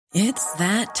It's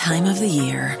that time of the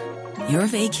year. Your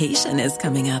vacation is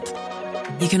coming up.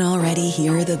 You can already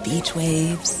hear the beach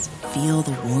waves, feel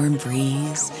the warm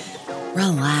breeze,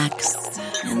 relax,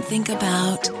 and think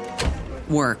about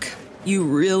work. You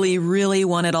really, really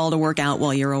want it all to work out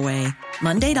while you're away.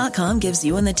 Monday.com gives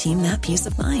you and the team that peace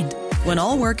of mind. When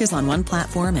all work is on one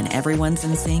platform and everyone's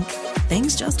in sync,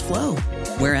 things just flow.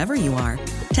 Wherever you are,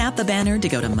 tap the banner to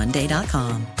go to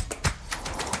Monday.com.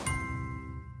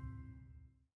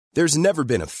 There's never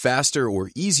been a faster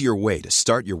or easier way to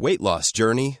start your weight loss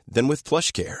journey than with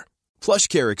PlushCare.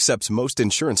 PlushCare accepts most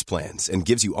insurance plans and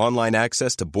gives you online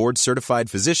access to board-certified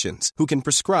physicians who can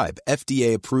prescribe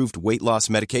FDA-approved weight loss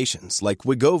medications like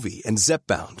Wegovy and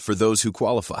Zepbound for those who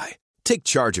qualify. Take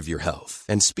charge of your health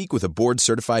and speak with a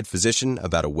board-certified physician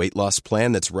about a weight loss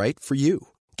plan that's right for you.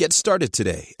 Get started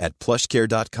today at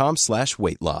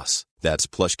plushcare.com/weight loss. That's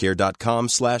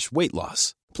plushcare.com/weight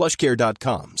loss.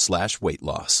 plushcare.com/weight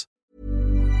loss.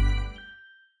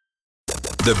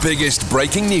 The biggest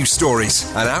breaking news stories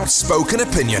and outspoken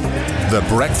opinion. The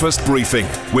Breakfast Briefing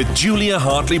with Julia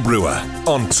Hartley-Brewer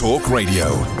on Talk Radio.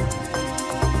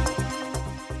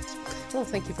 Well,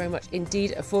 thank you very much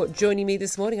indeed for joining me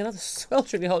this morning. Another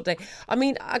sweltering hot day. I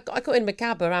mean, I got in my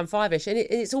cab around 5ish and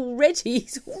it's already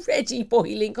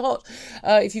boiling hot.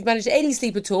 If you've managed any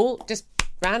sleep at all, just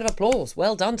round of applause.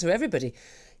 Well done to everybody.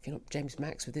 If you're not James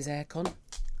Max with his aircon,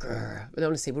 but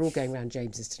honestly, we're all going round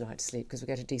James's tonight to sleep because we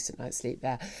get a decent night's sleep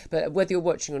there. But whether you're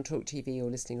watching on Talk TV or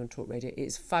listening on Talk Radio,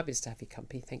 it's fabulous to have your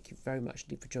company. Thank you very much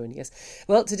indeed for joining us.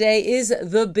 Well, today is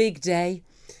the big day.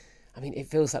 I mean, it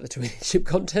feels like the Twinship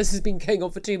contest has been going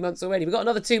on for 2 months already. We've got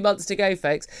another 2 months to go,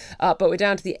 folks. But we're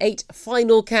down to the 8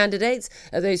 final candidates,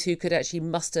 those who could actually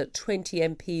muster 20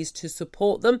 MPs to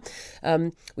support them.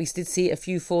 We did see a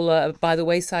few fall by the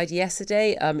wayside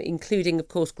yesterday, including, of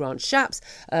course, Grant Shapps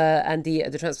and the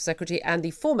Transport Secretary and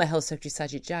the former Health Secretary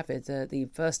Sajid Javid, the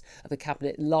first of the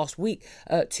Cabinet last week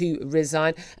to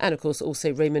resign. And, of course,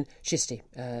 also Raymond Chishti,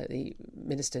 the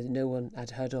minister no one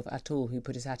had heard of at all, who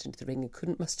put his hat into the ring and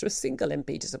couldn't muster a single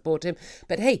MP to support him.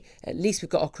 But hey, at least we've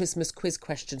got our Christmas quiz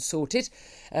question sorted.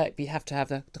 You have to have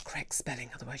the correct spelling,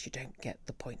 otherwise you don't get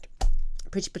the point.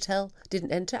 Priti Patel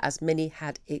didn't enter, as many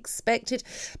had expected,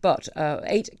 but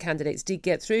 8 candidates did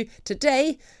get through.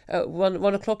 Today,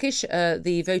 1 o'clock-ish,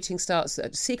 the voting starts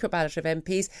at secret ballot of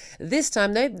MPs. This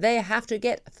time, though, they have to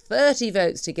get 30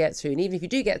 votes to get through. And even if you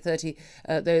do get 30,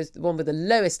 the one with the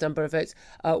lowest number of votes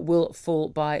will fall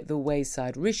by the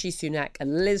wayside. Rishi Sunak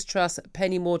and Liz Truss,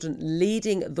 Penny Mordaunt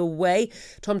leading the way.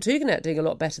 Tom Tugendhat doing a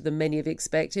lot better than many have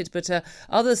expected, but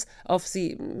others,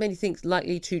 obviously, many think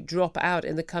likely to drop out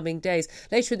in the coming days.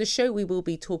 Later in the show, we will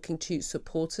be talking to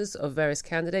supporters of various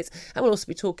candidates, and we'll also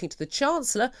be talking to the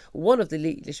Chancellor, one of the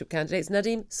leadership candidates,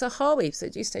 Nadhim Zahawi. So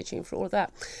do stay tuned for all of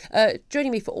that.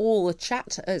 Joining me for all the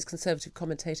chat is Conservative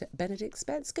commentator Benedict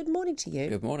Spence. Good morning to you.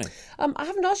 Good morning. I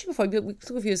haven't asked you before, but we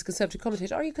thought of you as a Conservative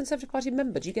commentator. Are you a Conservative Party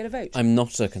member? Do you get a vote? I'm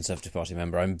not a Conservative Party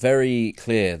member. I'm very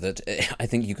clear that I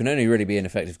think you can only really be an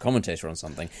effective commentator on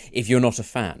something if you're not a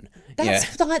fan.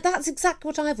 That's exactly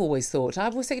what I've always thought.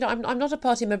 I've always said, I'm not a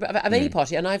party member of any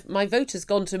party, and my vote has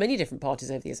gone to many different parties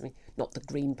over the years. I mean, not the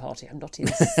Green Party. I'm not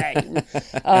insane,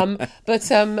 but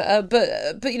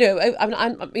you know,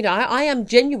 I am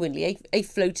genuinely a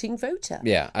floating voter.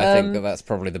 Yeah, I think that's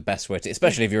probably the best way to,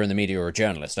 especially if you're in the media or a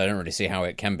journalist. I don't really see how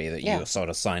it can be that you're sort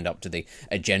of signed up to the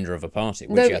agenda of a party,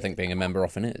 which I think being a member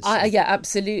often is. Yeah,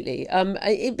 absolutely.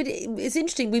 But it's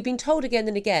interesting. We've been told again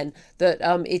and again that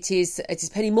it is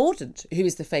Penny Mordaunt who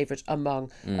is the favourite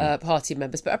among party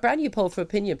members. But a brand new poll for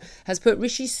Opinion has put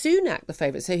Rishi Sunak the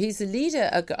favourite. So he's the leader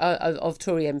of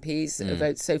Tory MPs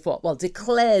votes so far. Well,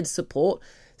 declared support.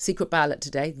 Secret ballot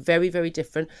today, very, very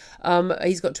different.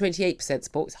 He's got 28%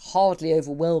 support. It's hardly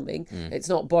overwhelming. It's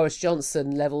not Boris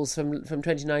Johnson levels from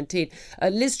 2019.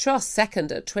 Liz Truss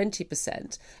second at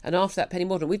 20%, and after that, Penny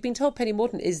Mordaunt. We've been told Penny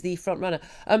Mordaunt is the front runner.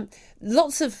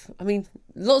 Lots of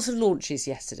launches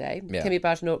yesterday. Yeah. Kemi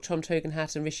Badenoch, Tom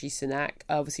Tugendhat, and Rishi Sunak.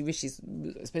 Obviously, Rishi's,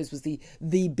 I suppose, was the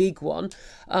big one.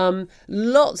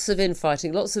 Lots of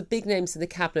infighting. Lots of big names in the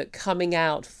cabinet coming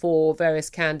out for various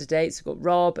candidates. We've got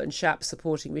Rob and Shapps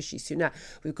supporting Rishi Sunak.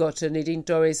 We've got Nadine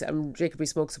Dorries and Jacob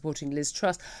Rees-Mogg supporting Liz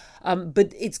Truss.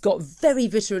 But it's got very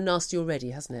bitter and nasty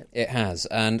already, hasn't it? It has.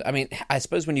 And I mean, I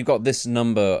suppose when you've got this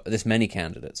many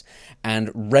candidates and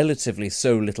relatively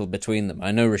so little between them,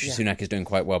 I know Rishi Sunak is doing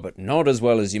quite well, but not as as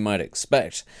well as you might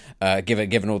expect,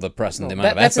 given all the press and the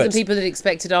amount of effort. Better than people had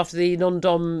expected after the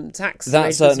non-dom tax.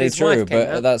 That's certainly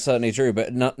true,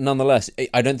 but nonetheless,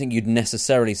 I don't think you'd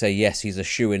necessarily say, yes, he's a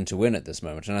shoo-in to win at this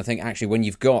moment. And I think actually when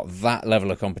you've got that level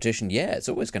of competition, yeah, it's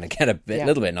always going to get a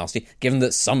little bit nasty, given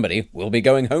that somebody will be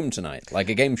going home tonight, like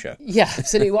a game show. Yeah,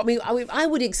 absolutely. Well, I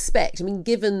would expect,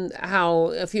 given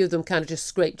how a few of them kind of just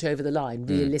scraped over the line,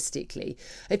 realistically,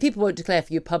 if people won't declare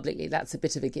for you publicly, that's a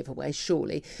bit of a giveaway,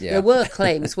 surely. Yeah. There were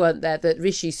claims, weren't there, that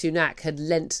Rishi Sunak had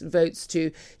lent votes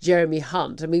to Jeremy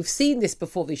Hunt. And we've seen this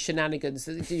before, these shenanigans.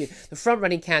 The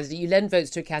front-running candidate, you lend votes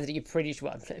to a candidate, you're pretty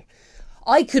sure.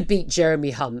 I could beat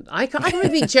Jeremy Hunt. I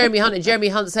could beat Jeremy Hunt in Jeremy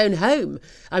Hunt's own home.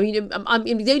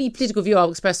 The only political view I'll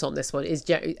express on this one is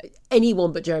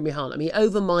anyone but Jeremy Hunt.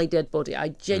 Over my dead body, I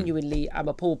genuinely am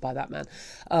appalled by that man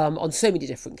on so many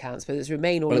different counts, whether it's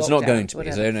Remain or Well, it's lockdown, not going to be.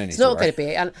 It's not going to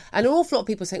be. And an awful lot of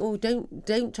people are saying,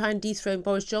 don't try and dethrone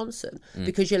Boris Johnson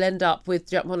because you'll end up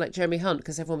with one like Jeremy Hunt,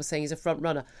 because everyone was saying he's a front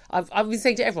runner. I've been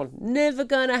saying to everyone, never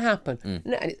going to happen.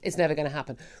 No, it's never going to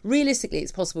happen. Realistically,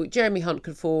 it's possible Jeremy Hunt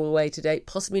could fall away today.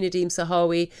 Possibly Nadeem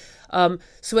Sahawi,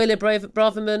 Suella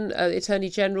Braverman, Attorney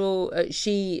General.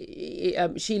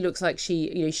 She looks like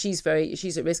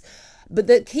she's at risk. But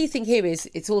the key thing here is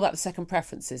it's all about the second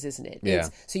preferences, isn't it? Yeah.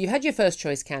 So you had your first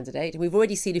choice candidate, and we've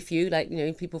already seen a few, like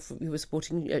people who were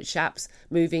supporting Shaps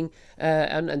moving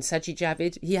and Sajid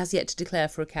Javid. He has yet to declare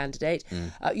for a candidate.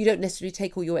 You don't necessarily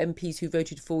take all your MPs who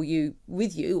voted for you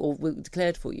with you or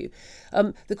declared for you.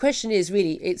 The question is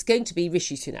really, it's going to be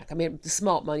Rishi Sunak. The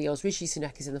smart money is Rishi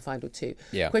Sunak is in the final two.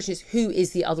 Yeah. The question is, who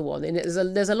is the other one? And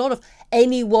there's a lot of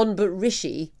anyone but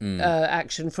Rishi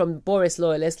action from Boris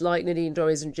loyalists like Nadine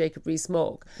Dorries and Jacob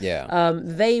Rees-Mogg. Yeah.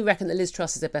 They reckon that Liz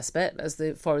Truss is their best bet as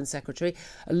the Foreign Secretary.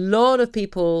 A lot of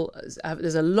people,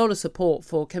 there's a lot of support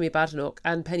for Kemi Badenoch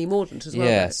and Penny Mordaunt as well.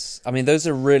 Yes. Those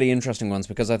are really interesting ones,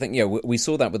 because I think, we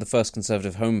saw that with the first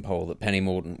Conservative home poll, that Penny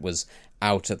Mordaunt was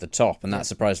out at the top, and that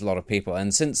surprised a lot of people.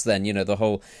 And since then, the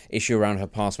whole issue around her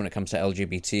past when it comes to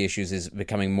LGBT issues is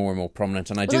becoming more and more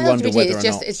prominent. And I do wonder whether or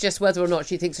not... It's just whether or not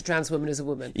she thinks a trans woman is a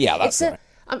woman. Yeah, that's right.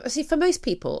 See, for most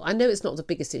people, I know it's not the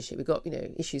biggest issue. We've got,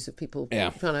 issues of people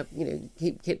trying to,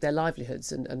 keep their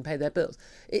livelihoods and pay their bills.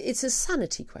 It's a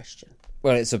sanity question.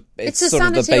 Well, it's a sort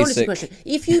of the sanity basic question.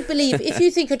 If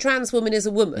you think a trans woman is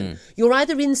a woman, you're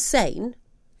either insane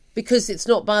because it's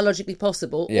not biologically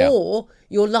possible, or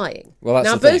you're lying. Well, that's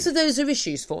now, the both thing. of those are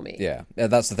issues for me. Yeah,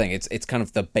 that's the thing. It's kind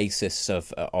of the basis of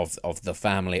the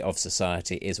family, of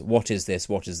society, is what is this,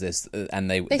 and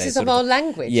Basis of our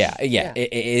language. Yeah.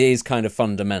 It is kind of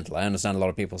fundamental. I understand a lot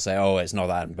of people say, oh, it's not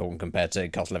that important compared to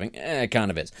cost of living. It kind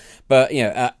of is. But,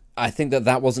 I think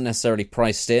that wasn't necessarily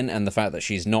priced in, and the fact that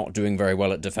she's not doing very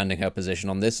well at defending her position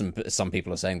on this, and some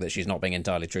people are saying that she's not being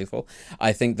entirely truthful,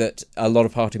 I think that a lot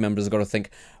of party members have got to think,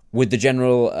 would the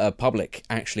general public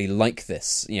actually like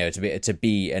this, to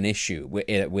be an issue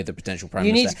with the potential Prime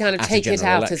Minister? You need to kind of take it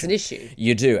out as an issue.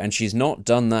 You do, and she's not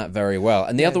done that very well.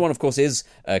 And the other one, of course, is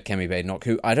Kemi Badenoch,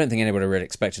 who I don't think anybody really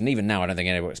expected, and even now I don't think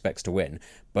anybody expects to win,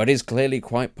 but is clearly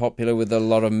quite popular with a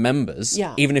lot of members,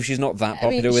 even if she's not that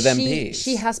popular with MPs.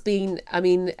 She has been,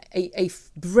 a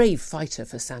brave fighter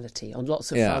for sanity on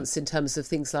lots of fronts, in terms of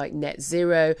things like net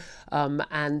zero,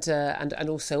 and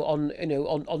also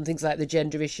on things like the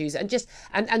gender issues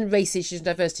and race issues and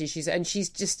diversity issues, and she's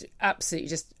just absolutely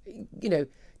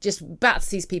just bats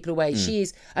these people away.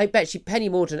 I bet Penny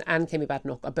Mordaunt and Kemi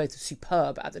Badenoch are both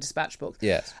superb at the dispatch box.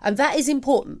 Yes. And that is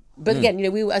important. But again,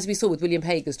 as we saw with William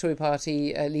Hague as Tory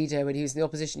party leader when he was in the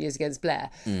opposition years against Blair,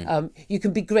 you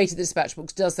can be great at the dispatch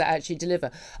box. Does that actually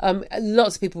deliver?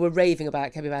 Lots of people were raving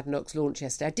about Kemi Badenoch's launch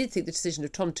yesterday. I did think the decision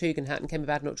of Tom Tugendhat and Kemi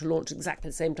Badenoch to launch exactly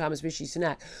the same time as Rishi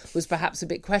Sunak was perhaps a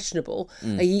bit questionable.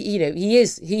 He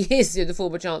is the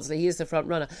former Chancellor. He is the front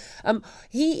runner.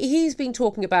 He's been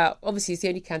talking about, obviously he's the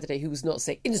only candidate who was not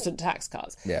saying instant tax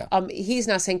cuts. Yeah. He's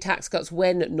now saying tax cuts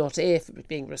when, not if,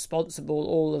 being responsible,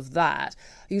 all of that.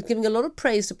 He was giving a lot of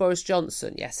praise to Boris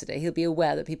Johnson yesterday. He'll be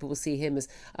aware that people will see him as...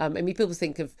 people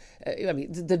think of...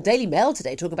 the Daily Mail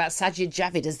today talk about Sajid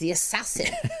Javid as the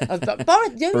assassin.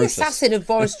 The only assassin of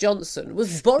Boris Johnson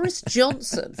was Boris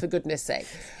Johnson, for goodness sake.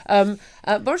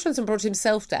 Boris Johnson brought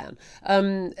himself down.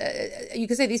 You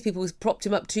could say these people propped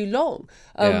him up too long.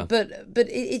 But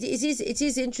it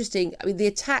is interesting. The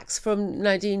attacks from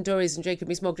Nadine Dorries and Jacob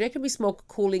Rees-Mogg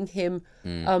calling him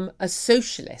a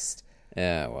socialist.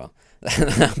 Yeah, well, that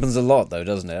happens a lot, though,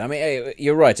 doesn't it?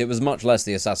 You're right. It was much less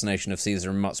the assassination of Caesar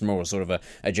and much more sort of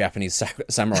a Japanese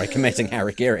samurai committing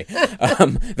harikiri.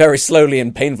 Very slowly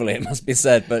and painfully, it must be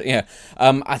said. But,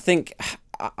 I think...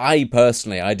 I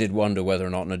personally did wonder whether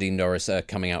or not Nadine Dorries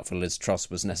coming out for Liz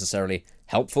Truss was necessarily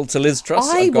helpful to Liz Truss.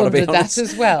 I I've got to be wondered honest. that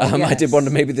as well. I Yes. did wonder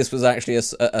maybe this was actually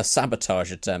a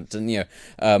sabotage attempt, and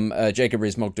Jacob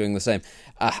Rees-Mogg doing the same.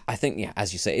 I think,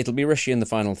 as you say, it'll be Rishi in the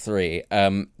final three.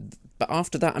 But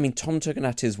after that, I mean, Tom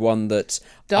Tugendhat is one that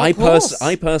I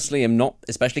personally am not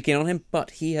especially keen on him, but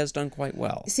he has done quite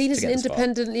well. Seen as an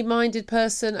independently minded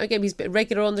person. Again, he's been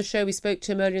regular on the show. We spoke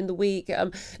to him earlier in the week.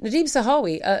 Nadeem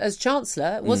Sahawi, as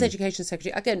Chancellor, was Education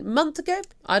Secretary. Again, a month ago,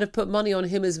 I'd have put money on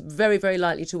him as very, very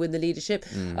likely to win the leadership.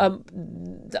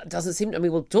 That doesn't seem... I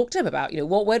mean, we'll talk to him about,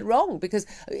 what went wrong, because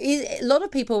a lot of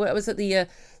people... I was at the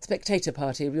Spectator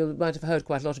Party. You might have heard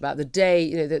quite a lot about the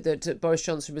day, that Boris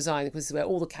Johnson resigned, because where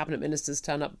all the cabinet ministers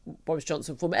turn up. Boris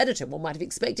Johnson, former editor, one might have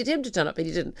expected him to turn up, but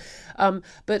he didn't.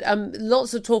 But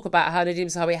lots of talk about how Nadeem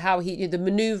Sahawi, how he, the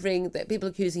manoeuvring, that people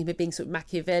accusing him of being sort of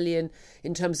Machiavellian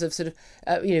in terms of sort of,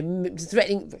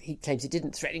 threatening. He claims he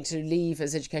didn't, threatening to leave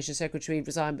as Education Secretary,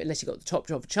 resign unless he got the top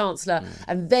job of Chancellor,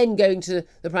 and then going to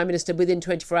the Prime Minister within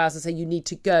 24 hours and saying you need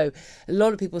to go. A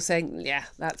lot of people saying,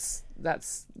 that's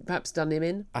perhaps done him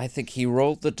in. I think he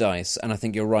rolled the dice, and I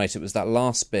think you're right. It was that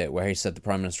last bit where he said the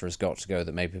Prime Minister has got to go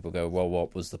that made people go, well,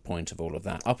 what was the point of all of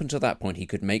that? Up until that point, he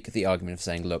could make the argument of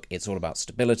saying, look, it's all about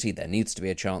stability, there needs to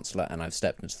be a Chancellor, and I've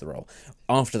stepped into the role.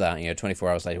 After that, 24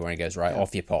 hours later when he goes, right,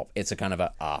 off you pop, it's a kind of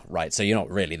right, so you're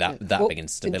not really that big in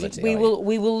stability. We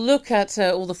will look at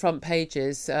all the front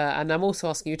pages, and I'm also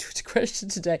asking you a Twitter question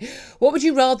today. What would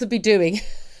you rather be doing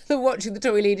than watching the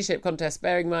Tory leadership contest,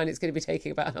 bearing in mind it's going to be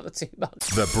taking about another 2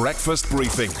 months? The Breakfast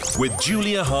Briefing with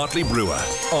Julia Hartley-Brewer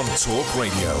on Talk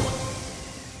Radio.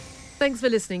 Thanks for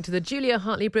listening to the Julia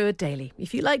Hartley-Brewer Daily.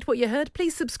 If you liked what you heard,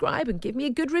 please subscribe and give me a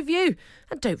good review.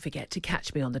 And don't forget to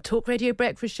catch me on the Talk Radio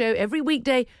Breakfast Show every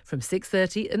weekday from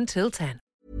 6:30 until 10.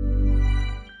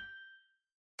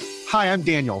 Hi, I'm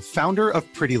Daniel, founder of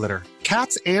Pretty Litter.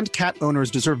 Cats and cat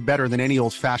owners deserve better than any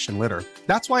old-fashioned litter.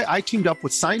 That's why I teamed up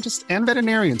with scientists and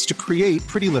veterinarians to create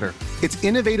Pretty Litter. Its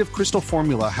innovative crystal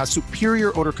formula has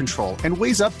superior odor control and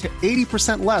weighs up to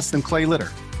 80% less than clay litter.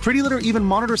 Pretty Litter even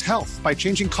monitors health by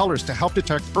changing colors to help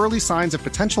detect early signs of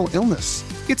potential illness.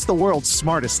 It's the world's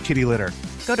smartest kitty litter.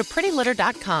 Go to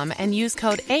prettylitter.com and use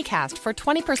code ACAST for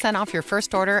 20% off your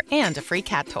first order and a free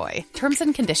cat toy. Terms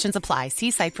and conditions apply.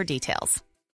 See site for details.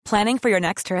 Planning for your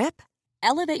next trip?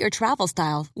 Elevate your travel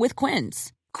style with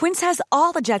Quince. Quince has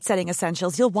all the jet-setting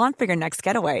essentials you'll want for your next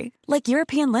getaway, like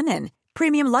European linen,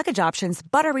 premium luggage options,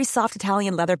 buttery soft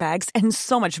Italian leather bags, and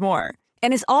so much more.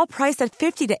 And is all priced at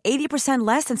 50 to 80%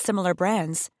 less than similar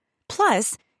brands.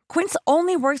 Plus, Quince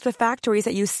only works with factories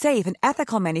that use safe and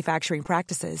ethical manufacturing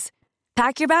practices.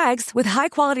 Pack your bags with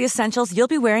high-quality essentials you'll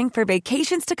be wearing for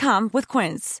vacations to come with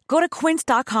Quince. Go to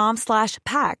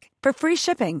quince.com/pack for free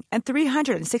shipping and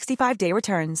 365-day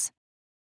returns.